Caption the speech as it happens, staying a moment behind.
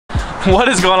What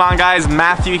is going on, guys?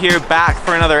 Matthew here, back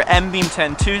for another Beem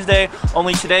 10 Tuesday.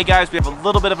 Only today, guys, we have a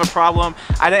little bit of a problem.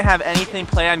 I didn't have anything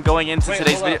planned going into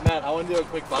today's video. Matt, I want to do a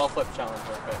quick bottle flip challenge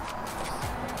real quick.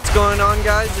 What's going on,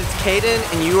 guys? It's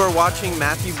Caden, and you are watching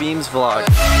Matthew Beem's vlog.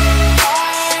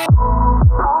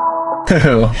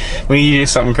 We need to do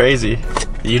something crazy.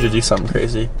 You to do something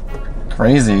crazy.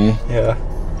 Crazy? Yeah.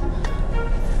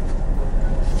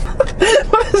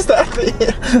 What is that thing?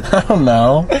 I don't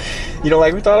know. You don't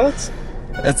like McDonald's?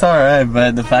 It's alright,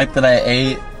 but the fact that I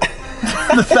ate...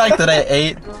 the fact that I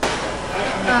ate...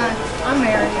 I'm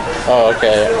married. Oh,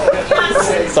 okay.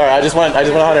 Sorry, I just want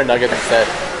 100 nuggets instead.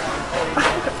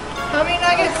 How many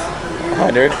nuggets?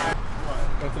 100.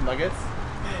 Want some nuggets?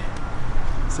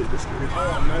 Say this, dude.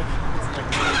 Oh, no. It's like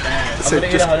really bad. I'm Say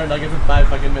gonna eat 100 nuggets in 5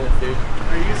 fucking minutes, dude.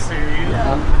 Are you serious?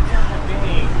 Yeah.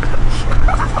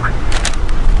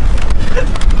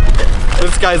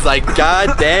 This guy's like,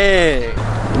 God dang.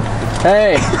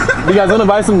 Hey, you guys want to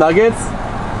buy some nuggets?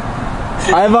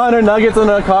 I have 100 nuggets in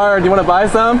the car. Do you want to buy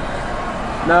some?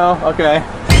 No? Okay.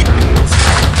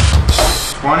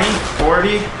 20,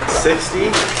 40, 60,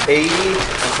 80,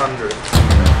 100.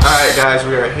 Alright, guys,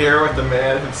 we are here with the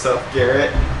man himself,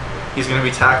 Garrett. He's going to be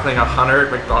tackling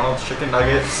 100 McDonald's chicken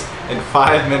nuggets in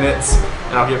 5 minutes,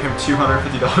 and I'll give him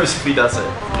 $250 if he does it.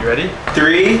 You ready?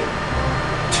 3,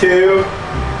 2,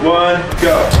 1,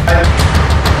 go.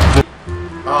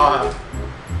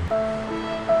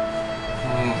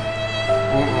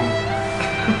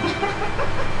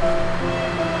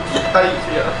 How do you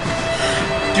feel?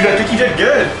 Dude, I think you did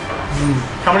good.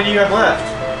 How many do you have left?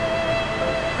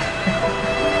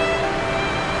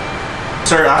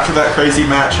 Sir, after that crazy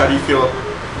match, how do you feel?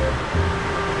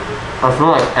 I feel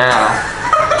like ass.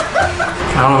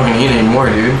 I don't know if I can eat anymore,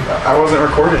 dude. I wasn't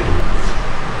recording.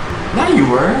 No, you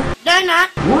were. No, not.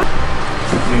 What?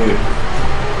 Dude.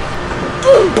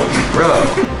 Bro.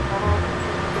 Dude.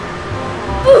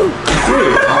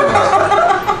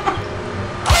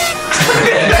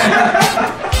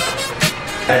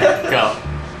 Go.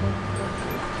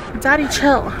 Daddy,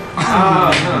 chill.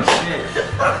 Oh, no shit.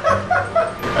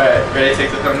 Alright, ready to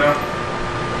take the thumbnail?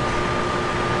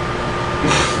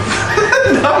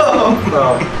 No!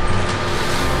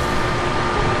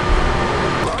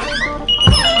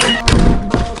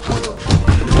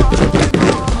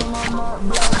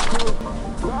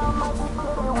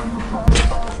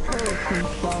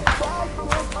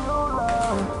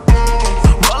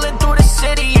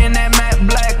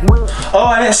 Oh,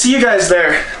 I didn't see you guys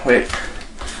there. Wait.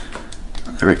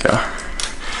 There we go.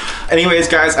 Anyways,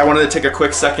 guys, I wanted to take a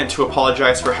quick second to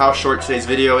apologize for how short today's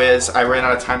video is. I ran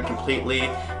out of time completely,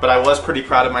 but I was pretty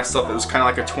proud of myself. It was kind of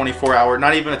like a 24-hour,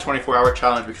 not even a 24-hour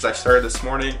challenge, because I started this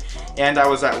morning and I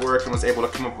was at work and was able to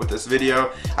come up with this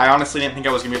video. I honestly didn't think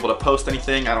I was gonna be able to post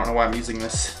anything. I don't know why I'm using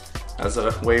this as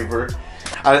a waiver.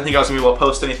 I didn't think I was gonna be able to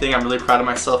post anything. I'm really proud of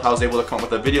myself how I was able to come up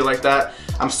with a video like that.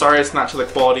 I'm sorry it's not to the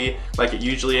quality like it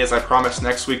usually is. I promise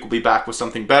next week we'll be back with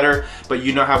something better, but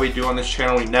you know how we do on this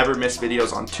channel. We never miss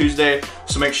videos on Tuesday,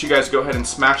 so make sure you guys go ahead and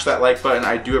smash that like button.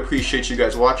 I do appreciate you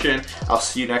guys watching. I'll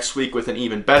see you next week with an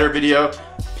even better video.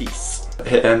 Peace.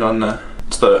 Hit end on the,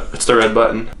 it's the red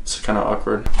button. It's kind of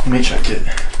awkward. Let me check it.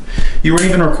 You weren't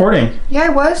even recording. Yeah, I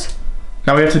was.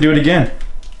 Now we have to do it again.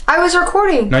 I was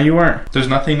recording. No, you weren't. There's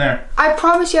nothing there. I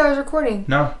promise you I was recording.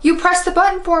 No. You pressed the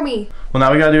button for me. Well,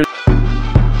 now we gotta do it.